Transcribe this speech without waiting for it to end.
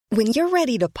When you're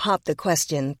ready to pop the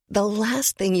question, the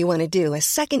last thing you want to do is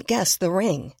second-guess the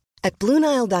ring. At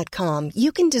BlueNile.com,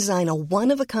 you can design a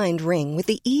one-of-a-kind ring with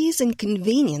the ease and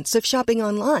convenience of shopping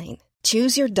online.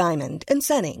 Choose your diamond and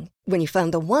setting. When you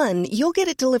find the one, you'll get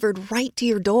it delivered right to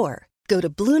your door. Go to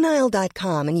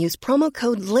BlueNile.com and use promo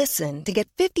code LISTEN to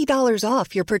get $50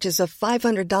 off your purchase of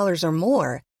 $500 or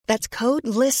more. That's code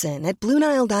LISTEN at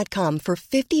BlueNile.com for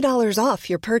 $50 off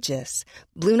your purchase.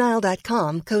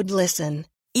 BlueNile.com, code LISTEN.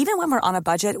 Even when we're on a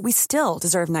budget, we still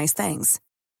deserve nice things.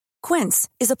 Quince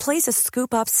is a place to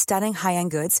scoop up stunning high-end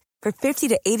goods for 50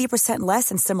 to 80% less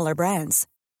than similar brands.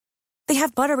 They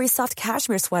have buttery soft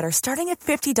cashmere sweaters starting at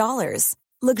 $50,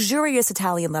 luxurious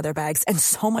Italian leather bags, and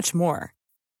so much more.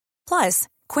 Plus,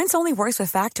 Quince only works with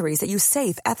factories that use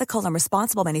safe, ethical, and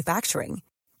responsible manufacturing.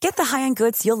 Get the high-end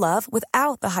goods you'll love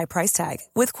without the high price tag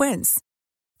with Quince.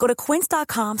 Go to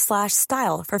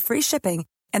quince.com/style for free shipping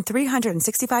and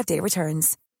 365-day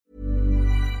returns.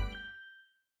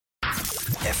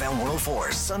 FM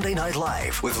 104 Sunday Night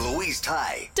Live with Louise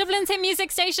Ty. Dublin's hit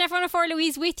music station, F104,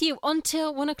 Louise with you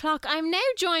until 1 o'clock. I'm now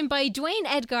joined by Dwayne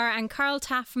Edgar and Carl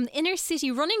Taff from the Inner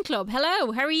City Running Club.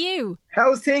 Hello, how are you?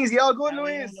 How's things? You all good,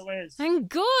 Louise? I'm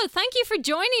good. Thank you for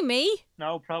joining me.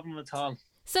 No problem at all.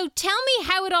 So tell me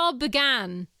how it all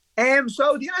began.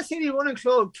 So the Inner City Running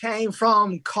Club came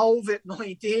from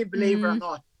COVID-19, believe it or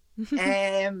not.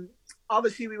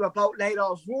 Obviously, we were both laid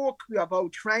off work. We were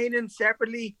both training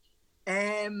separately.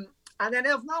 And then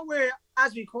out of nowhere,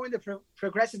 as we kind of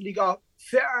progressively got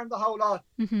fitter and the whole lot,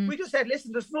 we just said,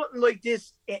 listen, there's nothing like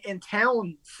this in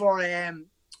town for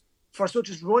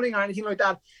such as running or anything like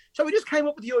that. So we just came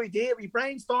up with the idea. We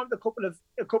brainstormed a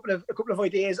couple of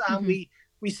ideas, and we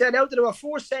set out to do a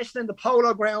 4th session in the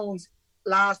Polo Grounds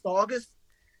last August.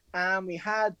 We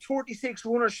had 36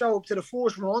 runners show up to the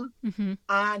first run,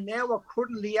 and now we're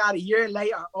currently at, a year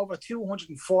later, over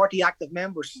 240 active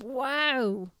members.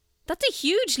 Wow. That's a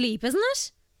huge leap, isn't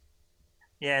it?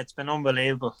 Yeah, it's been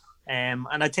unbelievable. And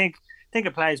I think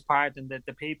it plays part in the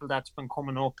people that's been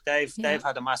coming up. They've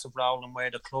had a massive role in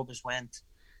where the club has went.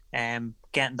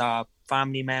 Getting their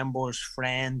family members,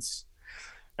 friends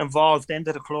involved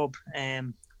into the club.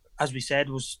 As we said,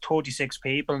 it was 36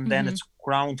 people, and then it's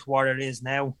grown to what it is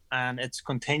now, and it's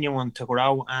continuing to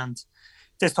grow. And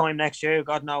this time next year,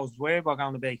 God knows where we're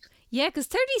going to be. Yeah, because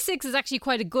 36 is actually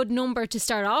quite a good number to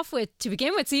start off with, to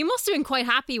begin with. So you must have been quite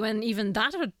happy when even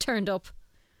that had turned up.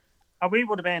 We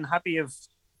would have been happy if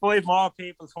 5 more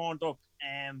people turned up.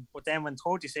 But then when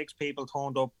 36 people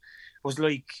turned up, it was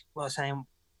like, we were saying,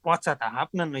 what's that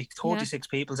happening? Like 36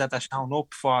 people that are showing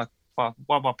up for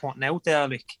what we're putting out there.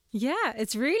 Like, yeah,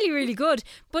 it's really, really good.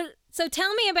 But so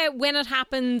tell me about when it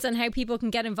happens and how people can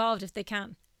get involved if they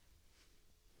can.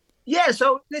 Yeah,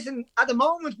 so listen, at the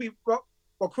moment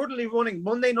we're currently running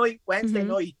Monday night, Wednesday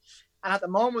night, and at the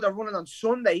moment they're running on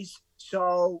Sundays.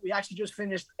 So we actually just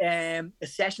finished a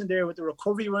session there with the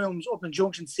recovery rooms up in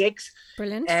Junction 6.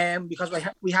 Brilliant. Because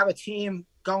we have a team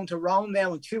going to Rome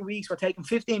now in 2 weeks. We're taking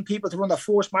 15 people to run the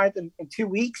first marathon in 2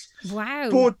 weeks. Wow.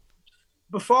 But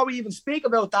before we even speak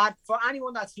about that, for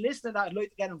anyone that's listening that would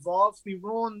like to get involved, we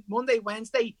run Monday,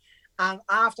 Wednesday, and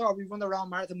after we run the Rome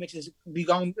Marathon, which will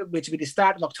be the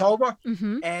start of October,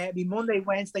 be Monday,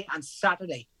 Wednesday, and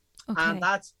Saturday. Okay. And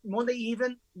that's Monday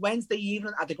evening, Wednesday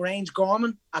evening at the Grange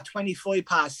Gorman at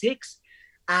 6:25.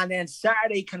 And then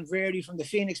Saturday can vary from the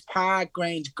Phoenix Park,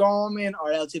 Grange Gorman,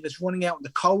 or else if it's running out on the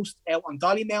coast, out on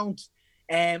Dollymount.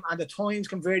 And the times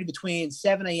can vary between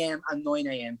 7 a.m. and 9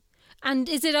 a.m. And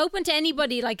is it open to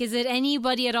anybody? Like, is it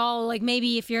anybody at all? Like,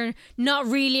 maybe if you're not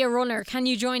really a runner, can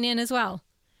you join in as well?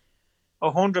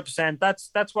 100%.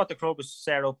 That's what the club was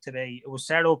set up to be. It was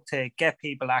set up to get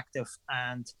people active,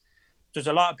 and there's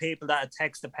a lot of people that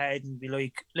text the page and be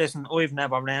like, listen, I've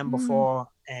never ran before,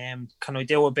 can I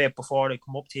do a bit before I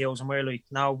come up to you? And we're like,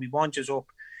 no, we want you up.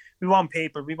 We want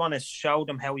to show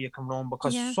them how you can run,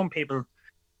 because some people,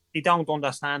 they don't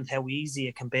understand how easy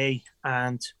it can be,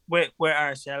 and we're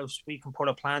ourselves, we can put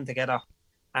a plan together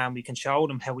and we can show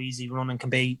them how easy running can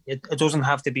be. It doesn't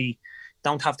have to be,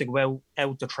 don't have to go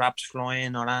out the traps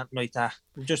flying or anything like that.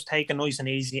 We just take it nice and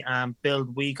easy and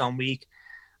build week on week.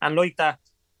 And like that,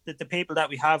 the people that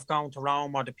we have going to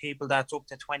Rome, or the people that's up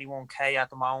to 21k at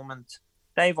the moment,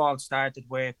 they've all started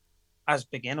as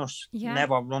beginners,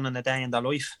 never running a day in their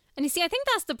life. And you see, I think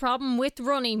that's the problem with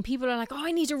running. People are like, oh,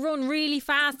 I need to run really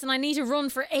fast and I need to run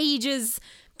for ages.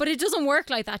 But it doesn't work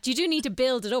like that. You do need to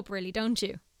build it up, really, don't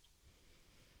you?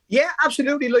 Yeah,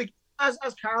 absolutely. Like, as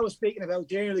Carl was speaking about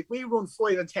there, like, we run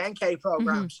 5 and 10k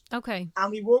programs. Okay.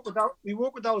 And we work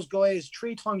with those guys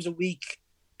 3 times a week.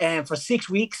 for 6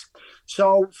 weeks.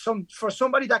 So for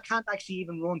somebody that can't actually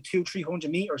even run 200-300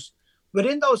 meters,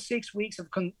 within those 6 weeks of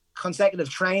consecutive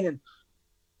training,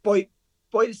 by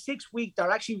the 6th week,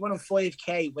 they're actually running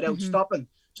 5K without stopping.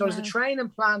 So there's a training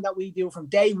plan that we do from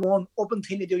day one up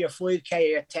until you do your 5K or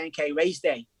your 10K race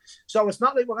day. So it's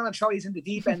not like we're going to throw you in the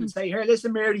deep end and say, here,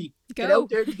 listen, Mary, get out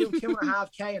there to do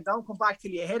 2.5K and don't come back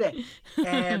till you hit it.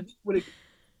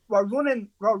 We're running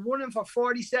for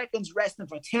 40 seconds, resting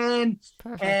for 10.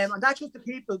 And that's just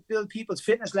to build people's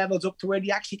fitness levels up to where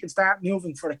they actually can start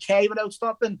moving for a K without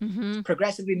stopping,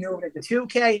 progressively moving into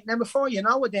 2K. And then before you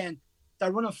know it, then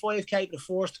they're running 5K for the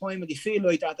first time and they feel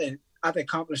like they're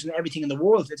accomplishing everything in the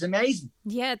world. It's amazing.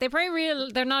 Yeah,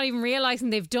 they're not even realising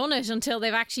they've done it until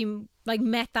they've actually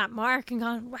met that mark and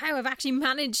gone, wow, I've actually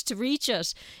managed to reach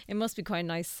it. It must be quite a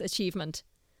nice achievement.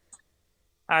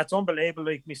 It's unbelievable.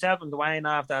 Like myself and Dwayne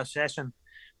after our session,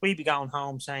 we'd be going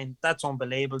home saying, that's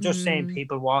unbelievable. Just seeing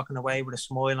people walking away with a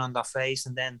smile on their face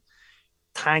and then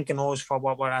thanking us for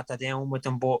what we're at doing with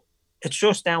them. But it's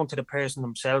just down to the person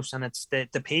themselves, and it's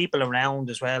the people around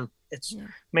as well. It's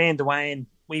me and Dwayne,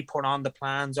 we put on the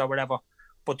plans or whatever,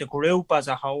 but the group as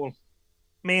a whole,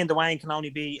 me and Dwayne can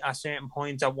only be at certain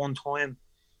points at one time,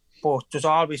 but there's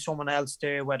always someone else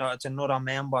there, whether it's another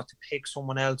member to pick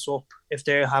someone else up if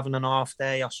they're having an off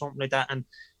day or something like that. And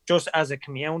just as a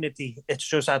community, it's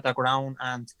just at the ground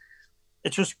and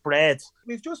it's just spread.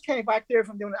 We've just came back there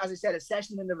from doing, as I said, a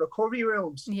session in the recovery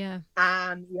rooms. Yeah.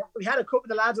 And we had a couple of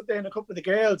the lads up there and a couple of the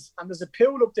girls. And there's a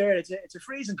pool up there. It's a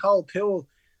freezing cold pool.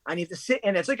 And you have to sit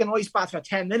in it. It's like an ice bath for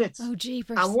 10 minutes. Oh,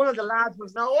 jeepers. And one of the lads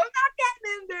was, no, I'm not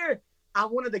getting in there. And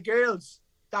one of the girls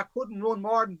that couldn't run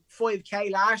more than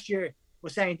 5K last year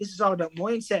was saying, this is all about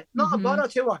mindset. Not a bother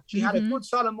to her. She had a good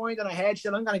solid mind in her head. She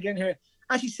said, I'm going to get in here.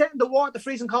 And she sat in the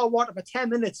freezing cold water for 10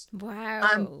 minutes. Wow.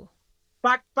 And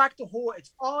back to her,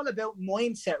 it's all about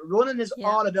mindset. Running is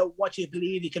all about what you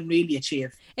believe you can really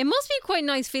achieve. It must be quite a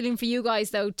nice feeling for you guys,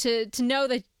 though, to know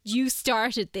that you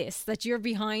started this, that you're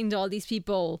behind all these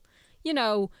people,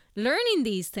 learning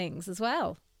these things as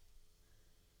well.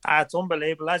 It's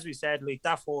unbelievable. As we said, like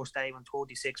that first day when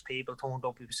 36 people turned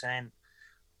up, we were saying,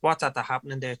 what's that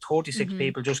happening there? 36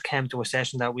 people just came to a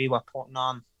session that we were putting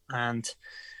on, and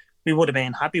we would have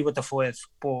been happy with the 5.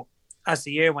 But as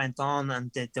the year went on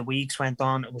and the weeks went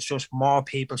on, it was just more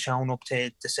people showing up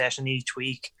to the session each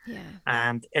week. Yeah.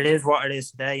 And it is what it is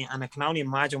today. And I can only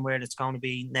imagine where it's going to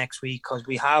be next week, because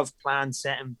we have plans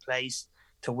set in place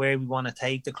to where we want to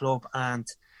take the club. And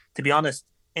to be honest,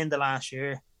 in the last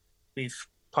year, we've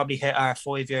probably hit our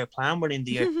 5-year plan within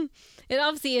the year. It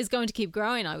obviously is going to keep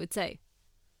growing, I would say.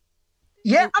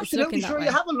 Yeah, absolutely. Sure,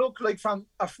 you have a look like from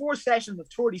a 4 session of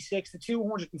 36 to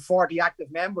 240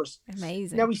 active members.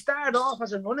 Amazing. Now, we started off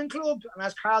as a running club, and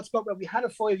as Carl spoke about, we had a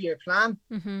 5-year plan,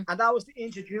 and that was to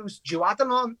introduce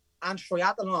duathlon and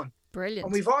triathlon. Brilliant.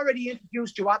 And we've already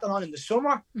introduced duathlon in the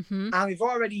summer, and we've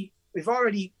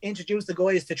already introduced the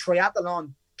guys to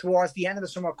triathlon towards the end of the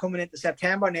summer, coming into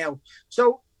September now.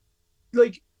 So,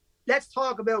 let's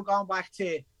talk about going back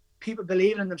to people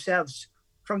believing in themselves.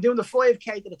 From doing the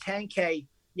 5K to the 10K,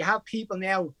 you have people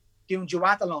now doing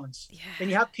duathlons. Yeah. Then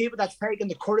you have people that's taking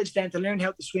the courage then to learn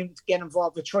how to swim to get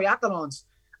involved with triathlons.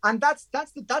 And that's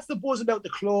the buzz about the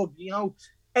club. 85%,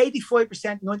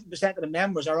 90% of the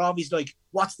members are always like,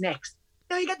 what's next?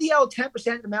 Now you get the old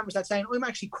 10% of the members that saying, I'm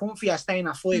actually comfy at staying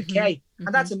at 5K.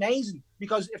 And that's amazing,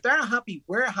 because if they're not happy,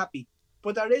 we're happy.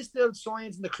 But there is still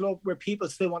signs in the club where people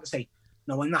still want to say,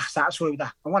 no, I'm not satisfied with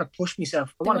that. I want to push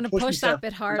myself. I want to push myself. That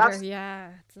bit harder. Yeah,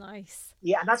 it's nice.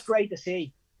 Yeah, and that's great to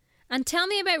see. And tell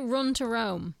me about Run to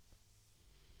Rome.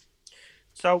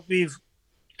 So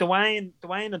Dwayne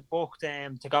had booked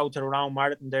to go to the Rome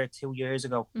Marathon there 2 years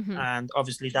ago, and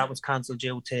obviously that was cancelled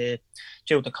due to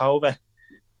COVID.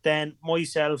 Then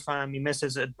myself and my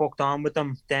missus had booked on with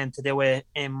them then to do it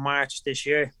in March this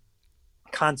year.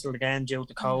 Cancelled again due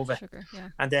to COVID. Sugar, yeah.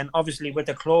 And then obviously with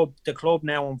the club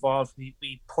now involved,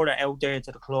 we put it out there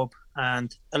to the club,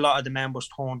 and a lot of the members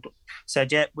said,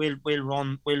 yeah, we'll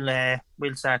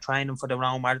start training for the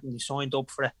Rome Marathon. We signed up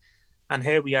for it, and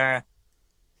here we are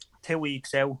 2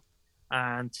 weeks out,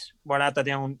 and we're at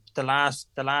the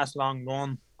last long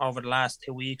run over the last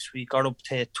 2 weeks. We got up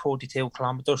to 32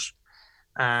 kilometers,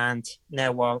 and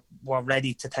now we're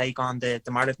ready to take on the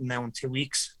marathon now in 2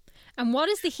 weeks. And what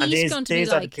is the heat going to be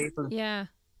like?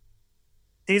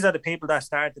 These are the people that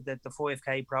started the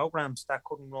 5K programs that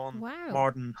couldn't run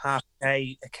more than half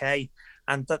a K.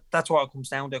 And that's what it comes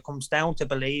down to. It comes down to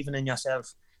believing in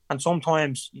yourself. And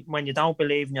sometimes when you don't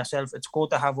believe in yourself, it's good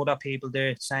to have other people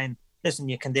there saying, listen,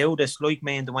 you can do this. Like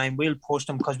me and Dwayne, we'll push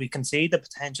them because we can see the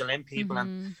potential in people,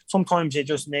 and sometimes you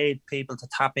just need people to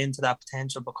tap into that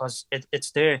potential because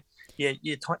it's there.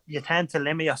 You tend to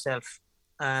limit yourself,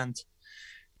 and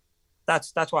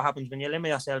that's what happens when you limit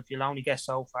yourself. You'll only get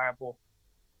so far, but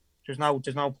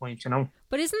there's no point, you know.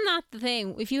 But isn't that the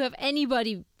thing? If you have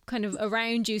anybody kind of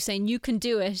around you saying you can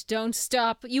do it, don't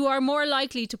stop, you are more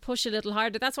likely to push a little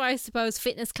harder. That's why I suppose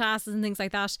fitness classes and things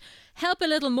like that help a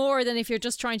little more than if you're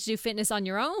just trying to do fitness on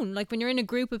your own. Like when you're in a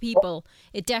group of people,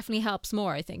 it definitely helps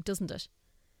more, I think, doesn't it?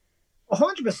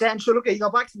 100%. So look, you go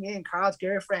back to me and Carl's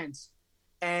girlfriends.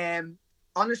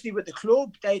 Honestly, with the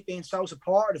club, they've been so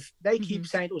supportive. They keep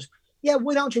saying to us, yeah,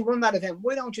 why don't you run that event?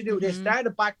 Why don't you do this? They're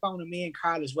the backbone of me and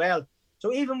Carl as well.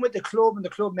 So even with the club and the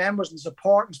club members and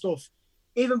support and stuff,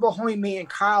 even behind me and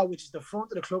Carl, which is the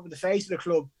front of the club and the face of the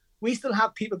club, we still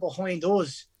have people behind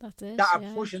us that are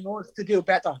pushing us to do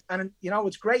better. And, you know,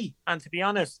 it's great. And to be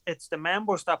honest, it's the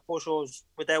members that push us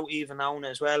without even knowing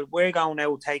as well. We're going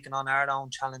out taking on our own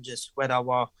challenges, whether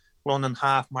we're running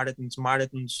half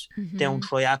marathons, doing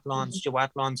triathlons,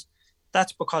 duathlons.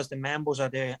 That's because the members are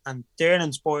there and they're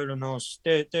inspiring us.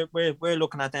 We're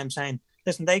looking at them saying,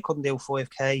 listen, they couldn't do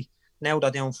 5K. Now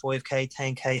they're doing 5K,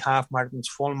 10K, half marathons,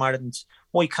 full marathons.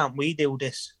 Why can't we do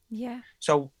this? Yeah.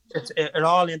 So it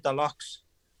all interlocks.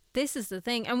 This is the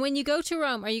thing. And when you go to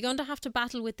Rome, are you going to have to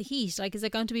battle with the heat? Like, is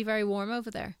it going to be very warm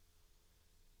over there?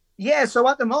 Yeah, so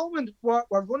at the moment, we're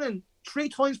running 3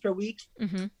 times per week.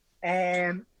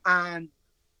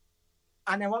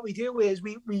 And then what we do is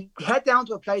we head down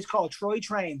to a place called Troy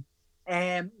Train.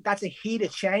 That's a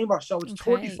heated chamber. So it's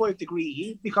 35 degree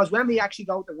heat, because when we actually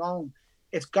go to Rome,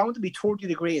 it's going to be 30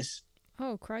 degrees.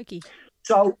 Oh, crikey.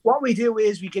 So what we do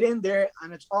is we get in there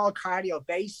and it's all cardio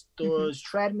based. There's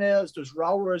treadmills, there's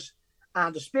rowers,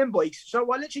 and the spin bikes. So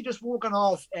we're literally just walking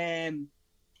off heart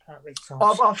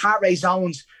rate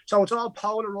zones. So it's all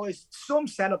polarized. Some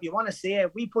setup, you want to see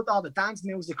it. We put all the dance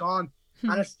music on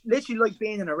and it's literally like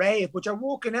being in a rave, but you're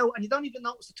walking out and you don't even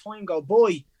notice the time go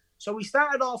by. So we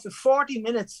started off with 40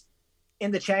 minutes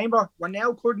in the chamber. We're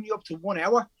now currently up to 1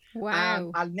 hour.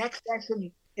 Wow. Our next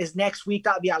session is next week.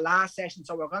 That'll be our last session.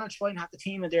 So we're going to try and have the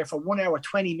team in there for 1 hour,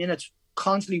 20 minutes,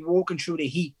 constantly walking through the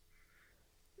heat.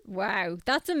 Wow.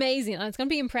 That's amazing. And it's going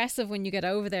to be impressive when you get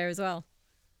over there as well.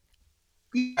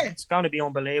 Yeah. It's going to be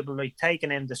unbelievable. Like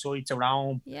taking in the sights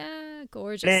around. Yeah,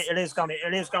 gorgeous. It is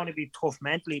going to be tough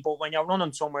mentally, but when you're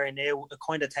running somewhere new, it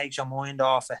kind of takes your mind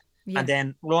off it. Yeah. And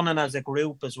then running as a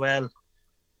group as well,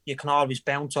 you can always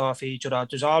bounce off each other.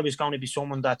 There's always going to be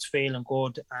someone that's feeling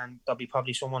good, and there'll be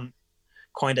probably someone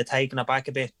kind of taking it back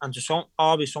a bit, and there's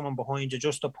always someone behind you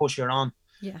just to push you on.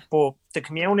 Yeah. But the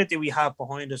community we have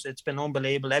behind us, it's been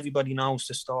unbelievable. Everybody knows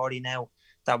the story now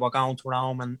that we're going to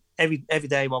Rome, and every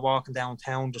day we're walking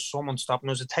downtown, there's someone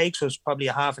stopping us. It takes us probably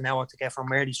a half an hour to get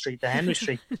from Early Street to Henry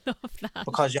Street. Love that.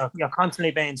 Because you're constantly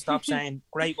being stopped saying,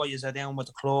 great what you're doing with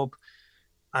the club,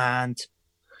 and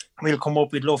we'll come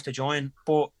up, we'd love to join.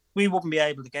 But we wouldn't be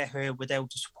able to get here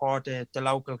without the support of the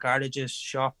local garages,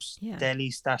 shops,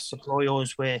 delis that supply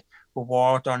us with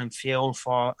water and fuel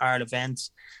for our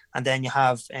events. And then you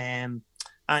have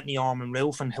Anthony Orman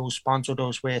Roofing, who sponsored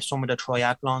us with some of the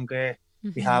triathlon gear.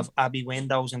 We have Abbey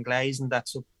Windows and Glazing that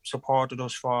supported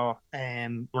us for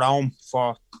Rome,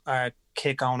 for our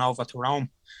kick on over to Rome.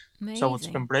 Amazing. So it's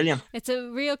been brilliant. It's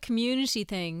a real community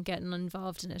thing, getting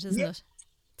involved in it, isn't it?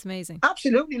 It's amazing.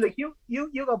 Absolutely. Like you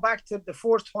go back to the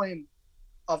first time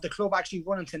of the club actually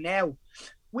running to now.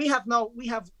 We have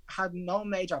had no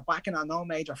major backing or no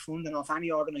major funding of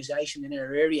any organisation in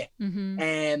our area.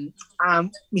 And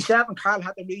myself and Carl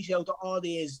had to reach out to all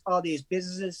these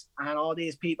businesses and all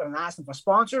these people and ask them for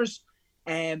sponsors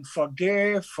and for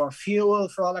gear, for fuel,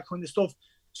 for all that kind of stuff.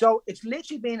 So it's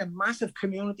literally been a massive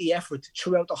community effort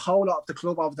throughout the whole lot of the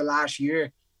club over the last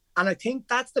year. And I think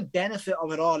that's the benefit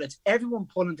of it all. It's everyone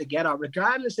pulling together,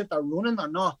 regardless if they're running or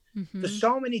not. There's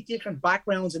so many different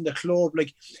backgrounds in the club.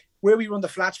 Like where we run the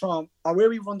flats from, or where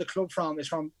we run the club from, is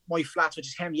from my flats, which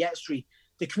is Henrietta Street.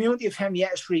 The community of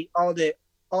Henrietta Street, all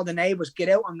the neighbours get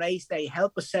out on race day,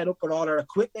 help us set up with all our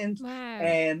equipment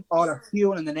and all our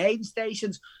fuel and the aid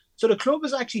stations. So the club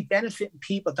is actually benefiting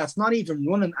people that's not even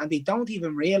running, and they don't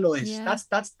even realise. Yeah.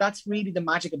 That's really the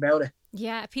magic about it.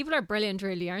 Yeah, people are brilliant,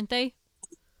 really, aren't they?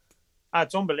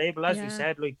 It's unbelievable. As we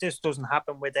said, like this doesn't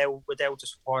happen without the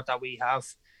support that we have.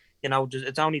 You know,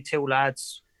 it's only 2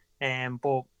 lads,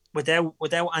 but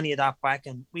without any of that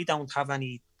backing, we don't have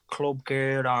any club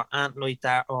gear or anything like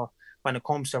that. Or when it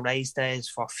comes to race days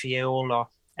for fuel or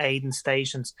aiding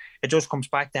stations, it just comes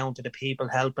back down to the people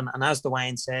helping. And as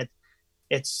Dwayne said,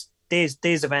 it's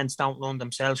these events don't run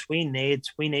themselves. We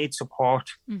need support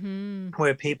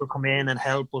where people come in and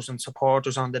help us and support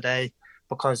us on the day,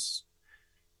 because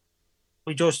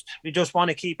we just want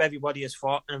to keep everybody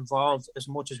involved as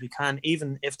much as we can,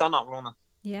 even if they're not running,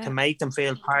 to make them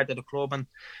feel part of the club, and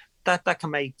that can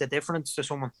make the difference to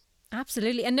someone.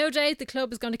 Absolutely. And no doubt the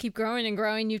club is going to keep growing and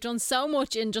growing. You've done so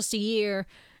much in just a year.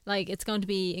 Like, it's going to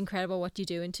be incredible what you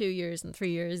do in 2 years and 3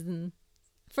 years and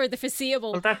for the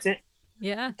foreseeable. Well, that's it.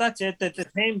 Yeah. That's it. The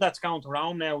team that's going to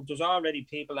Rome now, there's already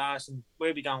people asking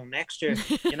where we going next year.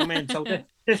 You know what I mean? So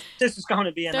this is going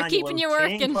to be an They're annual keeping you thing,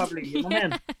 working. probably. You know what I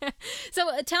mean?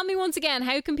 So tell me once again,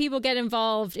 how can people get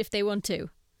involved if they want to?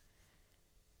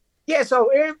 Yeah, so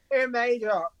our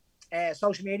major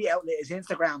social media outlet is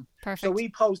Instagram. Perfect. So we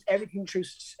post everything through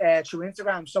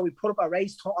Instagram. So we put up a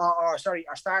our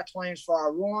start times for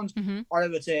our runs, or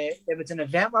if it's an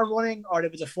event we're running, or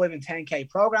if it's a 5 and 10K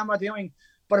program we're doing.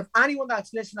 But if anyone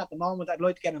that's listening at the moment that'd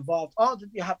like to get involved, all that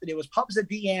you have to do is pop us a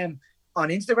DM on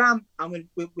Instagram, and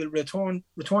we'll return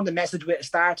the message with a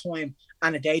start time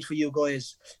and a date for you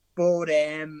guys. But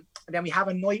then we have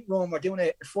a night run. We're doing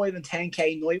a 5 and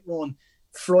 10K night run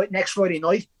next Friday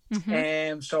night.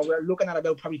 So we're looking at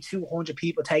about probably 200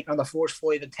 people taking on the first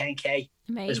 5 and 10K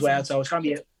as well. So it's gonna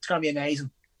be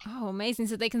amazing. Oh, amazing!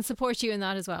 So they can support you in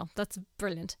that as well. That's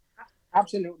brilliant.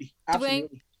 Absolutely.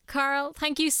 Dwayne, Carl,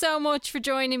 thank you so much for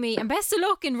joining me, and best of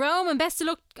luck in Rome, and best of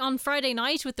luck on Friday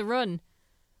night with the run.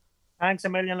 Thanks a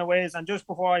million, Louise. And just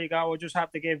before you go, I just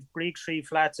have to give Greek Street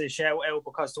Flats a shout out,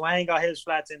 because Dwayne got his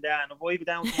flats in there, and if I go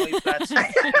down to my flats,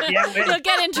 you'll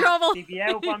get in trouble. He'll be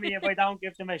out on me if I don't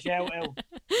give them a shout out.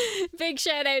 Big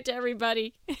shout out to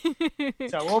everybody.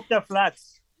 So up the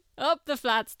flats. Up the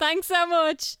flats. Thanks so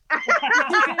much.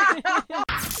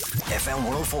 FM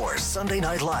 104 Sunday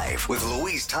Night Live with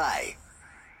Louise Ty.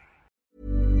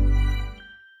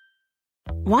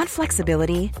 Want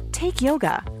flexibility? Take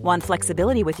yoga. Want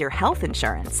flexibility with your health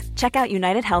insurance? Check out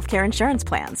United Healthcare Insurance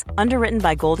Plans. Underwritten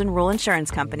by Golden Rule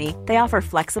Insurance Company, they offer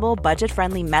flexible,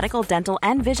 budget-friendly medical, dental,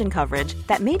 and vision coverage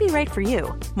that may be right for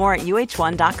you. More at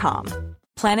uh1.com.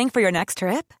 Planning for your next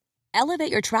trip?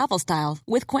 Elevate your travel style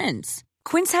with Quince.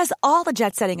 Quince has all the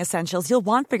jet-setting essentials you'll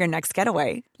want for your next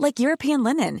getaway, like European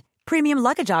linen, premium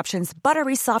luggage options,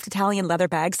 buttery soft Italian leather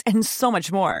bags, and so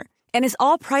much more. And is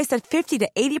all priced at 50 to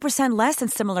 80% less than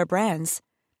similar brands.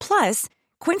 Plus,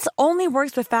 Quince only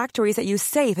works with factories that use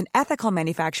safe and ethical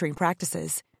manufacturing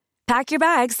practices. Pack your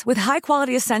bags with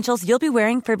high-quality essentials you'll be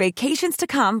wearing for vacations to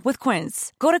come with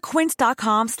Quince. Go to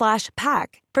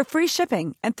quince.com/pack for free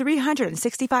shipping and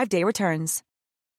 365-day returns.